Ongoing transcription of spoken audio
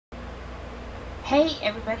Hey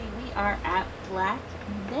everybody, we are at Black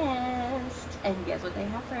Nest, and guess what they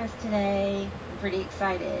have for us today? I'm pretty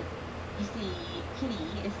excited. You see,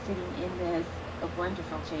 Kitty is sitting in this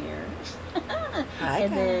wonderful chair, Hi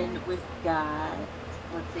and then guys. we've got,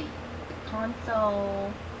 let's see, the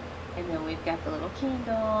console, and then we've got the little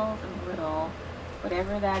candles and the little,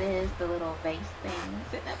 whatever that is, the little vase thing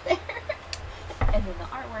sitting up there, and then the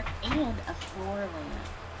artwork and a floor lamp.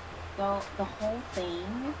 So the whole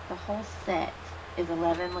thing, the whole set is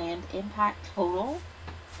 11 land impact total.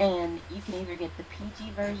 And you can either get the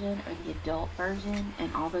PG version or the adult version,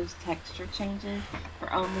 and all those texture changes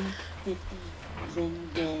for only 50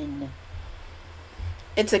 Linden.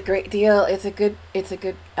 It's a great deal. It's a good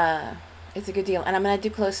deal. And I'm gonna do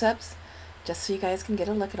close-ups just so you guys can get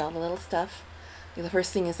a look at all the little stuff. The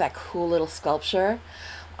first thing is that cool little sculpture.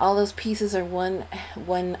 All those pieces are one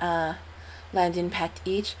land impact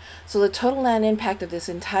each. So the total land impact of this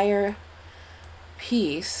entire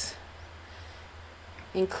piece,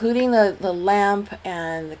 including the lamp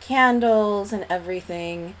and the candles and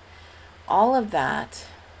everything, all of that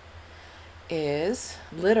is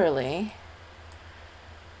literally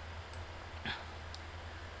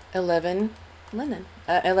 11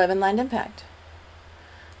 11 land impact.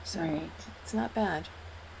 So Right. it's not bad.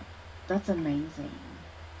 That's amazing.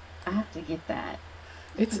 I have to get that.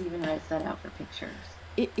 You It's could even write that out for pictures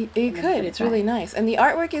it and then could. put it It's really back. nice, and the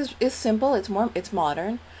artwork is simple. It's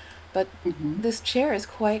modern, but Hmm. this chair is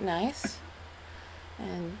quite nice.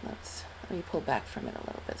 And let me pull back from it a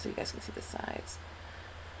little bit so you guys can see the sides.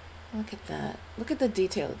 Look at that. Look at the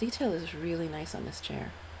detail. The detail is really nice on this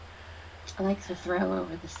chair. I like the throw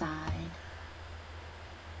over the side.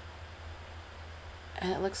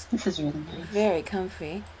 And it looks This is really nice. very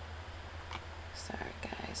comfy. Sorry,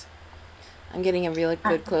 guys. I'm getting a really I,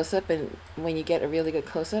 good close up, and when you get a really good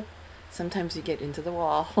close up, sometimes you get into the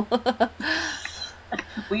wall.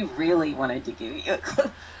 we really wanted to give you a close.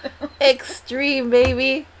 Extreme,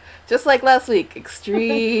 baby. Just like last week.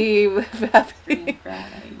 Extreme. Extreme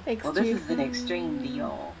Friday. Well, this is an extreme Extreme.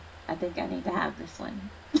 deal. I think I need to have this one.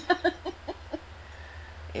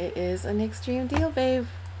 It is an extreme deal, babe.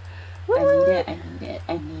 I need Woo! it. I need it.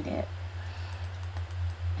 I need it.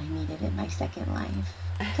 I need it in my second life.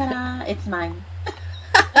 Ta-da! It's mine.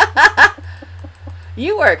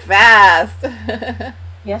 You work fast.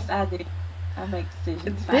 Yes, I do. I make decisions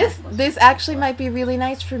this fast. Let's this just say actually so. might be really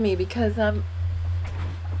nice for me because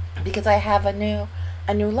I have a new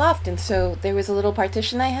loft, and so there was a little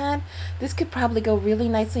partition I had. This could probably go really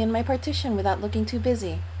nicely in my partition without looking too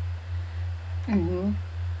busy. Mm-hmm.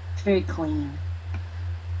 It's very clean.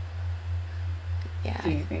 Yeah,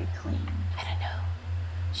 Very, very clean. I don't know.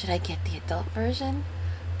 Should I get the adult version?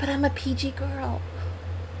 But I'm a PG girl.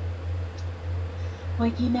 Well,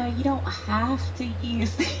 you don't have to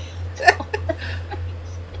use the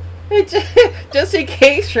Just in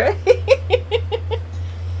case, right?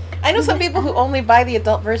 I know some people who only buy the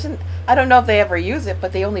adult version. I don't know if they ever use it,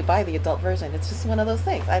 but they only buy the adult version. It's just one of those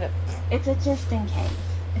things. I don't. It's a just in case.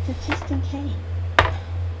 It's a just in case.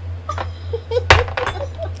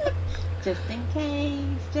 Just in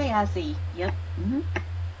case. JIC. Yep.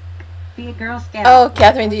 Be a Girl Scout. Oh,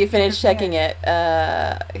 Catherine, Always did you be finish checking prepared.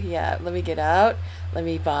 it? Yeah. Let me get out. Let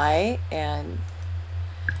me buy, and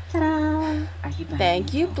Ta-da! Are you buying the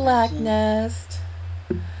thank you, adult Black version? Nest.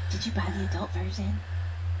 Did you buy the adult version?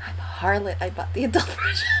 I'm a harlot. I bought the adult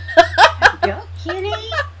version. Go, kitty!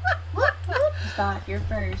 Whoop, whoop. You saw it here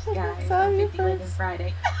first, guys, Saw on you 50 Linden first.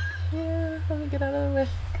 Friday. Yeah. Let me get out of the way.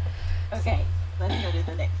 Okay, let's go to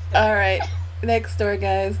the next All store. right. Next door,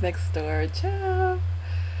 guys. Next door. Ciao.